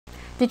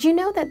Did you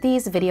know that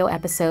these video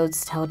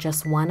episodes tell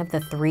just one of the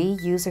 3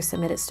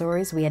 user-submitted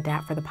stories we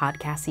adapt for the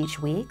podcast each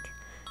week?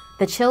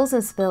 The chills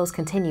and spills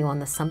continue on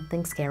the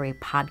Something Scary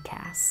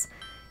podcast.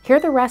 Hear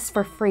the rest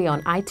for free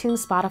on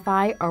iTunes,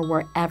 Spotify, or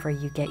wherever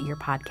you get your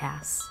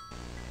podcasts.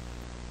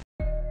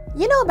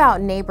 You know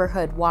about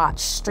neighborhood watch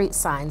street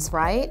signs,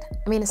 right?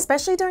 I mean,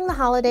 especially during the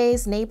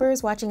holidays,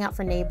 neighbors watching out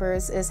for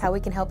neighbors is how we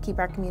can help keep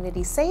our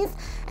community safe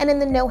and in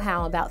the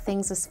know-how about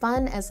things as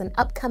fun as an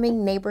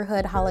upcoming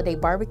neighborhood holiday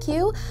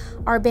barbecue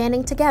are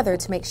banding together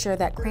to make sure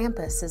that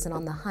Krampus isn't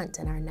on the hunt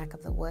in our neck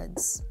of the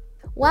woods.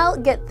 Well,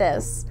 get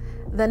this.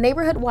 The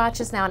Neighborhood Watch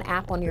is now an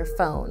app on your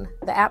phone.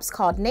 The app's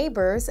called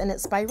Neighbors and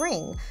it's by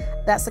Ring.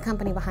 That's the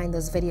company behind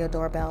those video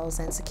doorbells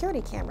and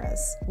security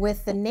cameras.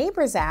 With the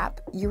Neighbors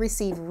app, you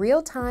receive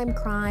real-time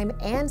crime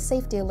and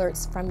safety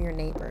alerts from your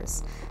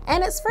neighbors.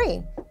 And it's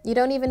free. You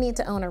don't even need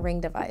to own a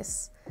Ring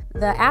device.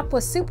 The app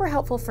was super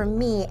helpful for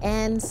me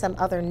and some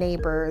other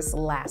neighbors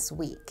last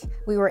week.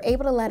 We were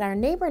able to let our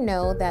neighbor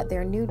know that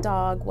their new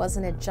dog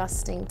wasn't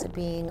adjusting to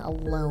being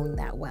alone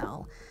that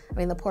well. I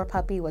mean, the poor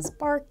puppy was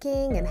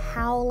barking and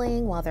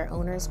howling while their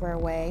owners were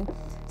away.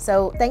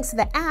 So thanks to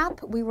the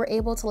app, we were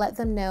able to let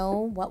them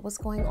know what was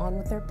going on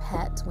with their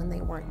pet when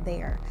they weren't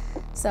there.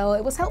 So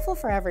it was helpful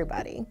for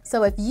everybody.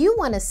 So if you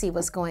want to see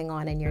what's going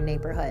on in your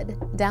neighborhood,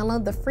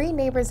 download the free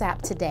Neighbors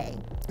app today.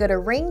 Go to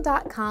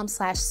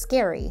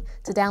ring.com/scary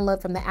to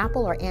download from the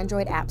Apple or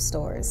Android app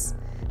stores.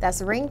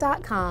 That's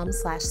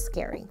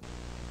ring.com/scary.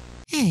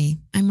 Hey,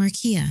 I'm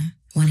Markeia.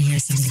 Want to hear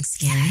something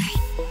scary?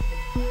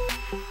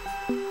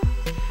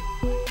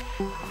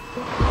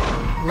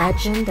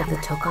 Legend of the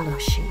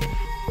Tokoloshe.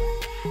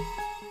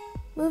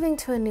 Moving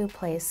to a new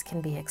place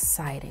can be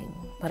exciting,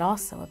 but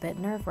also a bit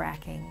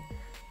nerve-wracking.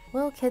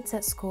 Will kids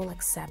at school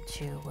accept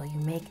you? Will you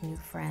make new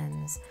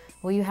friends?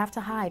 Will you have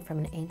to hide from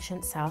an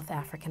ancient South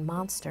African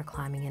monster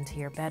climbing into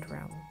your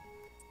bedroom?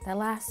 That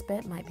last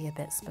bit might be a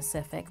bit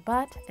specific,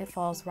 but it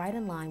falls right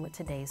in line with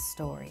today's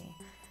story,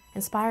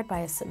 inspired by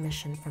a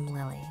submission from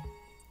Lily.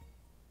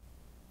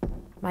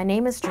 My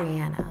name is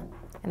Drianna,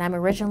 and I'm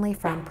originally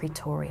from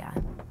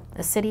Pretoria,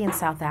 a city in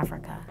South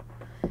Africa.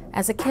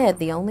 As a kid,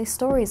 the only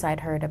stories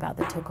I'd heard about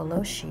the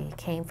Tokoloshe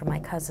came from my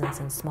cousins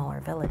in smaller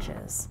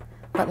villages.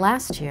 But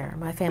last year,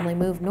 my family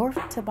moved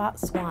north to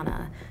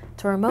Botswana,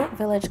 to a remote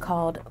village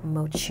called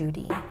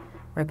Mochudi,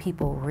 where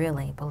people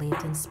really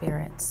believed in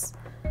spirits.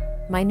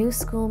 My new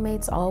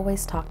schoolmates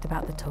always talked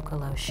about the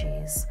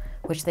Tokoloshes,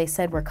 which they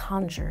said were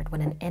conjured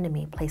when an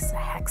enemy placed a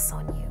hex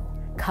on you,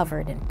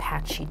 covered in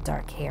patchy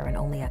dark hair and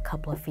only a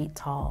couple of feet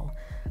tall.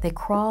 They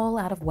crawl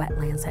out of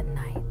wetlands at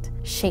night,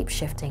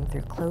 shape-shifting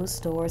through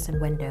closed doors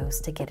and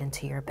windows to get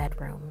into your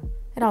bedroom.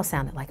 It all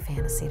sounded like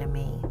fantasy to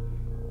me.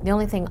 The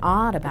only thing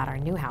odd about our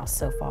new house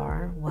so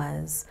far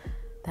was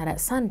that at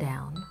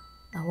sundown,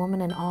 a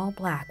woman in all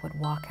black would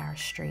walk our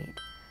street.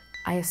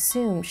 I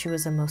assumed she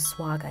was a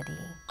Moswagadi,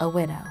 a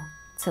widow,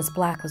 since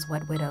black was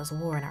what widows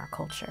wore in our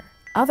culture.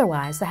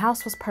 Otherwise, the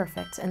house was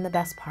perfect, and the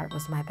best part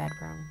was my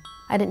bedroom.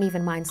 I didn't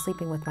even mind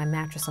sleeping with my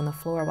mattress on the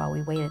floor while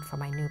we waited for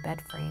my new bed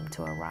frame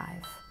to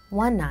arrive.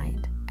 One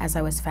night, as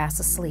I was fast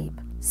asleep,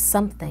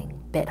 something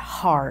bit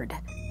hard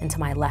into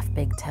my left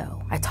big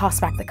toe. I tossed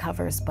back the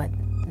covers, but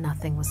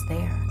nothing was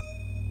there.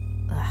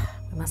 Ugh,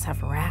 we must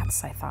have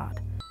rats, I thought.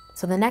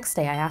 So the next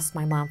day, I asked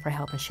my mom for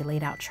help, and she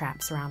laid out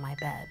traps around my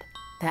bed.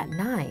 That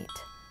night,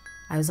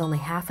 I was only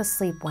half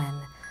asleep when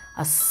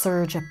a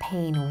surge of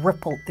pain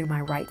rippled through my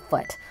right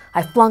foot.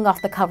 I flung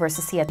off the covers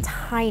to see a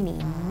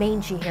tiny,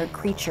 mangy-haired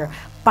creature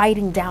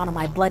biting down on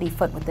my bloody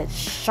foot with its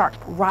sharp,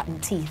 rotten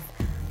teeth.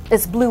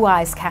 Its blue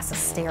eyes cast a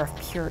stare of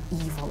pure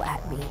evil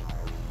at me.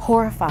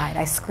 Horrified,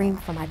 I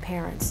screamed for my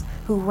parents,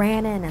 who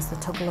ran in as the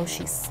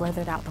Tokoloshe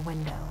slithered out the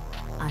window,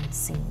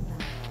 unseen.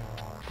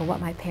 But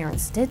what my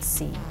parents did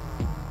see,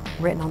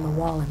 written on the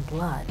wall in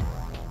blood,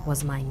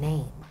 was my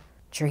name,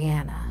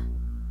 Drianna.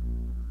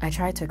 I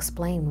tried to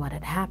explain what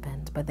had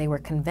happened, but they were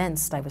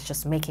convinced I was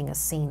just making a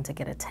scene to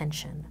get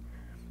attention.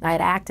 I had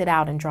acted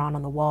out and drawn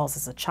on the walls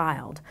as a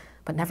child,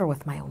 but never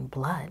with my own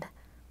blood.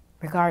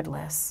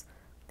 Regardless,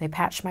 they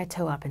patched my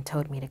toe up and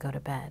told me to go to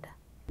bed.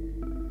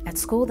 At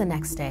school the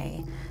next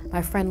day,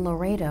 my friend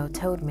Laredo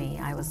told me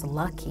I was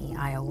lucky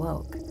I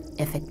awoke.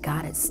 If it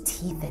got its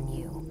teeth in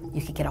you,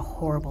 you could get a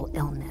horrible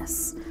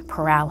illness,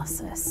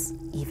 paralysis,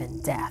 even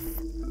death.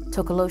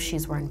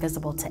 Tokoloshes were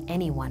invisible to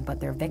anyone but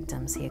their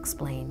victims, he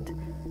explained,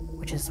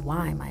 which is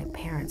why my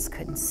parents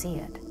couldn't see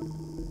it.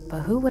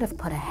 But who would have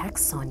put a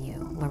hex on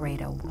you?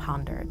 Laredo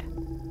pondered.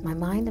 My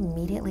mind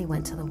immediately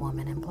went to the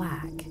woman in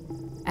black.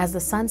 As the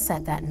sun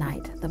set that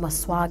night, the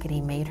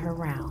Moswagadi made her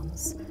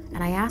rounds,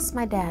 and I asked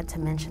my dad to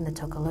mention the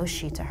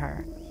Tokoloshe to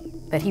her,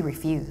 but he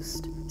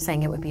refused,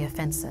 saying it would be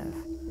offensive.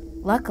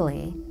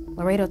 Luckily,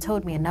 Laredo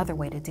told me another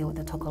way to deal with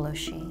the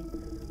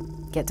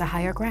Tokoloshe: get to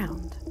higher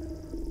ground.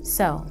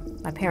 So,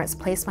 my parents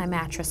placed my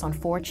mattress on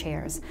 4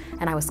 chairs,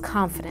 and I was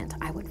confident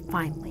I would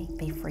finally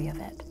be free of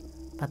it.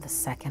 But the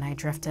second I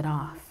drifted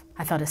off,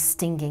 I felt a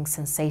stinging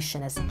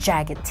sensation as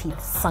jagged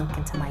teeth sunk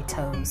into my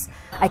toes.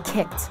 I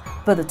kicked,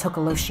 but the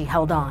Tokoloshe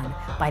held on,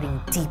 biting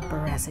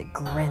deeper as it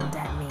grinned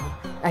at me.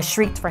 I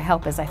shrieked for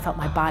help as I felt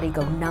my body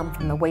go numb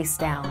from the waist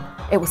down.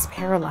 It was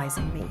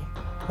paralyzing me.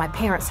 My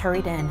parents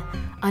hurried in,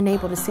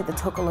 unable to see the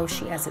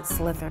Tokoloshe as it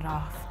slithered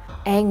off.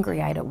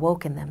 Angry I'd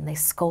awoken them, they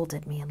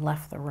scolded me and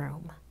left the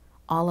room.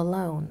 All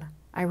alone,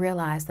 I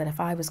realized that if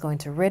I was going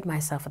to rid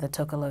myself of the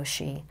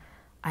Tokoloshe,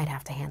 I'd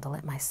have to handle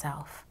it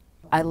myself.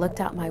 I looked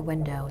out my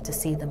window to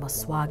see the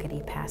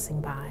Maswagadi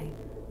passing by.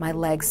 My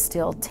legs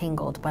still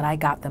tingled, but I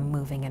got them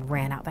moving and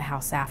ran out the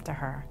house after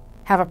her.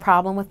 "Have a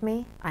problem with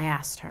me?" I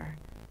asked her.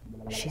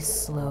 She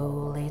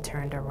slowly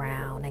turned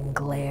around and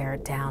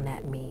glared down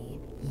at me.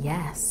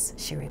 "Yes,"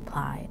 she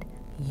replied,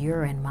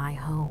 "you're in my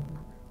home.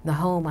 The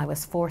home I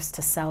was forced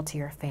to sell to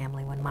your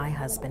family when my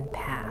husband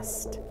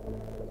passed."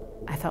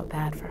 I felt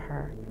bad for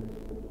her.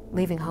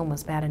 Leaving home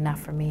was bad enough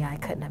for me. I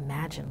couldn't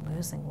imagine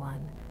losing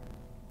one.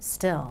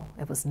 Still,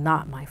 it was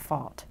not my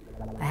fault.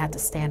 I had to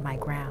stand my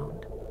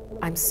ground.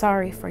 "I'm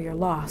sorry for your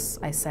loss,"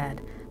 I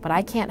said, "but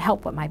I can't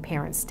help what my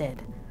parents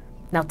did.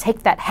 Now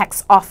take that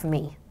hex off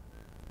me."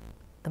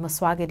 The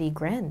Maswagadi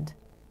grinned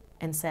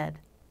and said,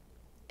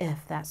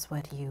 "If that's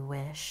what you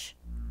wish."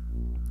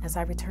 As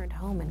I returned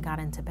home and got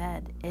into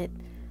bed, it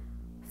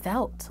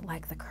felt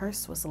like the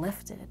curse was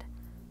lifted.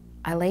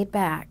 I laid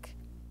back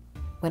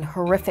when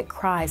horrific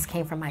cries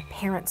came from my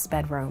parents'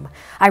 bedroom.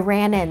 I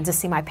ran in to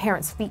see my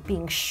parents' feet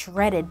being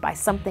shredded by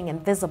something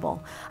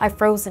invisible. I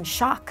froze in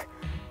shock,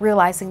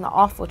 realizing the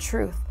awful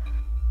truth.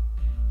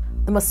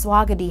 The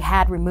Maswagadi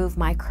had removed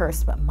my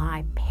curse, but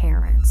my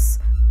parents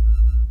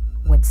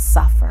would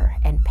suffer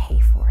and pay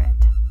for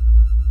it.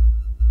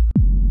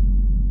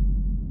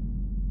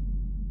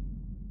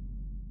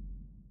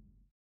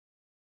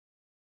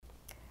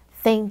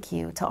 Thank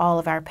you to all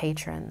of our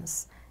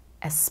patrons,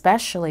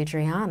 especially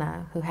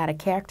Driana, who had a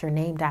character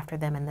named after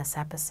them in this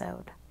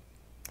episode.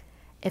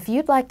 If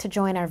you'd like to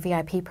join our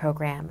VIP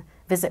program,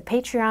 visit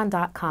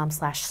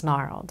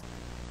patreon.com/snarled.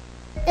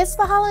 It's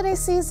the holiday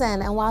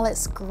season, and while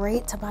it's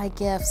great to buy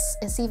gifts,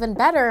 it's even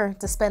better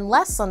to spend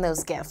less on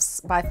those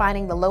gifts by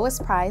finding the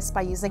lowest price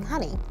by using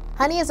Honey.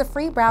 Honey is a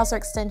free browser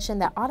extension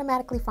that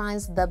automatically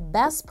finds the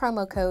best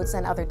promo codes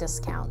and other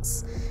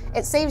discounts.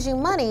 It saves you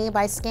money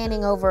by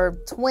scanning over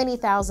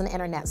 20,000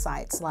 internet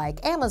sites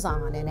like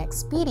Amazon and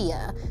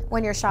Expedia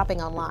when you're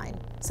shopping online.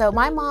 So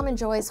my mom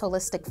enjoys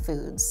holistic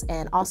foods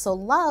and also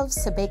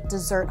loves to bake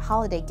dessert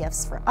holiday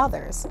gifts for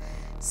others.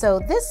 So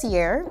this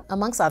year,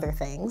 amongst other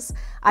things,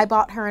 I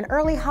bought her an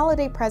early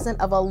holiday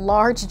present of a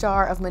large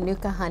jar of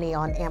Manuka honey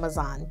on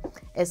Amazon.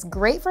 It's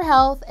great for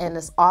health and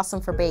it's awesome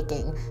for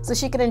baking, so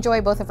she can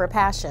enjoy both of her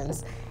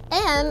passions.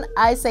 And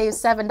I saved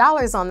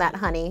 $7 on that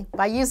honey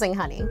by using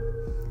Honey.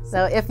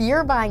 So if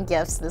you're buying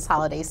gifts this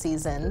holiday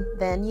season,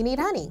 then you need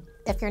Honey.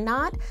 If you're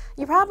not,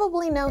 you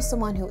probably know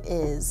someone who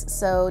is,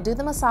 so do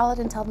them a solid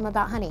and tell them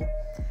about Honey.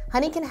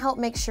 Honey can help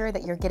make sure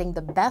that you're getting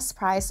the best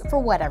price for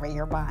whatever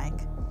you're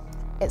buying.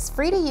 It's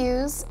free to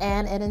use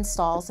and it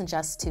installs in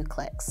just 2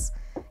 clicks.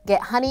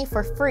 Get Honey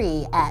for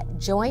free at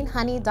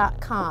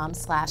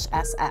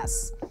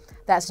joinhoney.com/ss.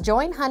 That's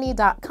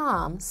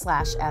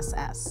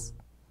joinhoney.com/ss.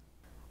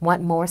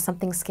 Want more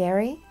Something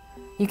Scary?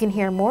 You can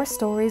hear more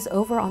stories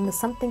over on the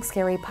Something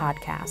Scary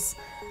podcast,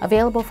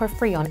 available for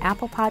free on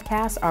Apple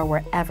Podcasts or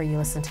wherever you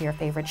listen to your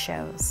favorite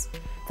shows.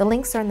 The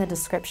links are in the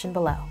description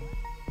below.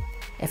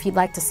 If you'd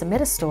like to submit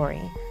a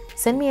story,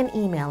 send me an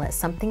email at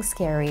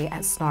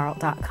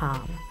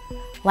somethingScary@snarled.com.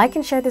 Like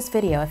and share this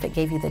video if it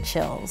gave you the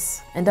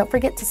chills. And don't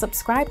forget to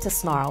subscribe to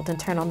Snarled and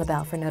turn on the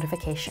bell for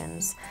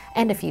notifications.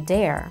 And if you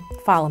dare,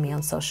 follow me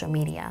on social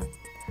media.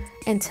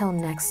 Until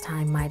next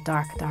time, my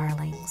dark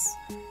darlings,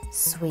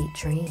 sweet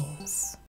dreams.